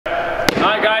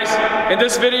in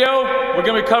this video, we're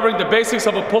going to be covering the basics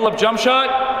of a pull-up jump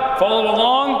shot. Follow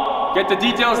along, get the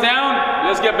details down,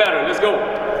 let's get better, let's go.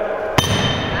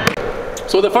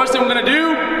 So the first thing we're going to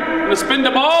do, I'm going to spin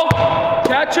the ball,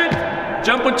 catch it,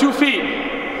 jump on 2 feet.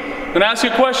 I'm going to ask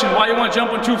you a question, why you want to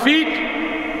jump on 2 feet?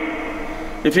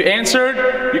 If you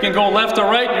answered, you can go left or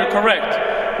right, you're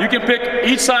correct. You can pick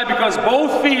each side because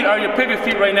both feet are your pivot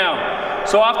feet right now.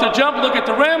 So after jump, look at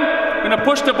the rim, you're going to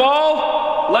push the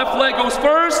ball, left leg goes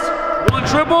first, 1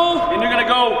 dribble, and you're going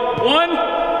to go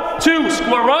 1, 2,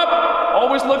 square up,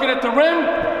 always looking at the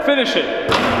rim, finish it.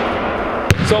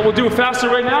 So we'll do it faster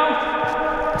right now.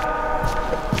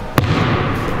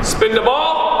 Spin the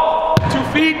ball, 2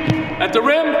 feet at the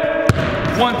rim,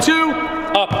 1, 2,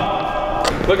 up.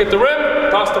 Look at the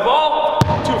rim, toss the ball,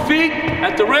 2 feet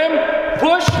at the rim,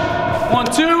 push, 1,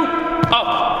 2,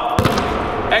 up.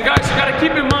 And guys, you gotta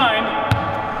keep in mind,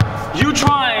 you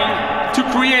trying to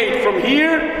create from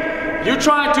here, you're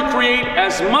trying to create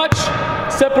as much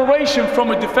separation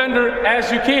from a defender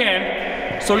as you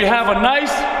can, so you have a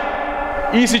nice,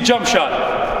 easy jump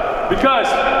shot. Because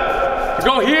if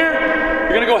you go here,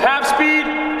 you're gonna go half speed,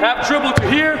 half dribble to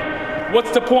here.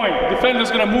 What's the point? The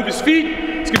defender's gonna move his feet,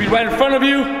 it's gonna be right in front of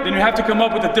you, then you have to come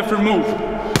up with a different move.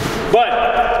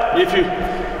 But if you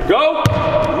go,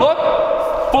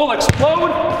 look, full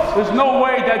explode, there's no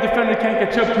way that defender can't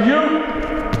catch up to you.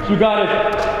 You got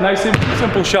it. Nice,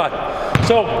 simple shot.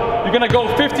 So you're gonna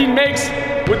go 15 makes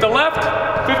with the left,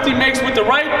 15 makes with the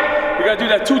right. You gotta do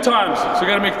that 2 times. So you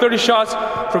gotta make 30 shots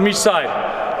from each side.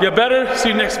 Get better, see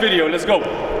you next video, let's go.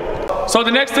 So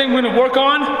the next thing we're gonna work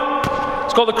on,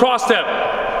 it's called the cross step.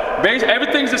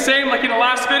 Everything's the same like in the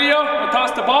last video. We'll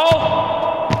toss the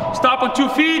ball, stop on 2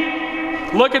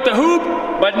 feet, look at the hoop,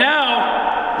 but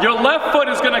now your left foot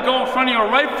is gonna go in front of your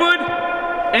right foot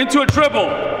into a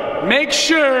dribble. Make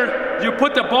sure you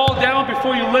put the ball down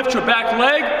before you lift your back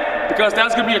leg because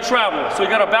that's gonna be a travel. So you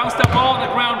gotta bounce that ball on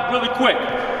the ground really quick.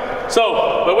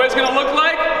 So the way it's gonna look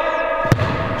like,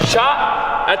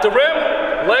 shot at the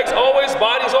rim, legs always,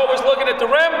 body's always looking at the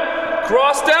rim,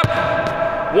 cross step,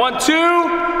 1,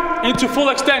 2, into full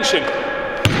extension.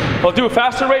 I'll do it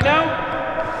faster right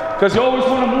now, because you always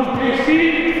want to move with your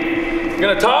feet. You're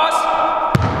gonna toss,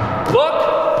 look,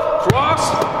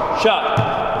 cross, shot.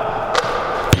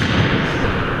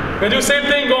 Gonna do the same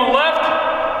thing going left,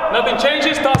 nothing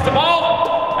changes, toss the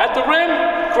ball, at the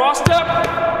rim, cross step,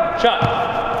 shot.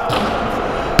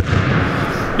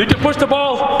 You can push the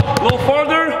ball a little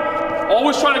farther,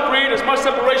 always try to create as much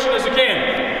separation as you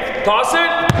can. Toss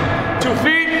it, 2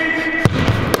 feet.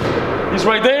 He's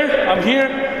right there, I'm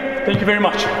here. Thank you very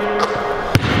much.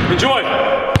 Enjoy.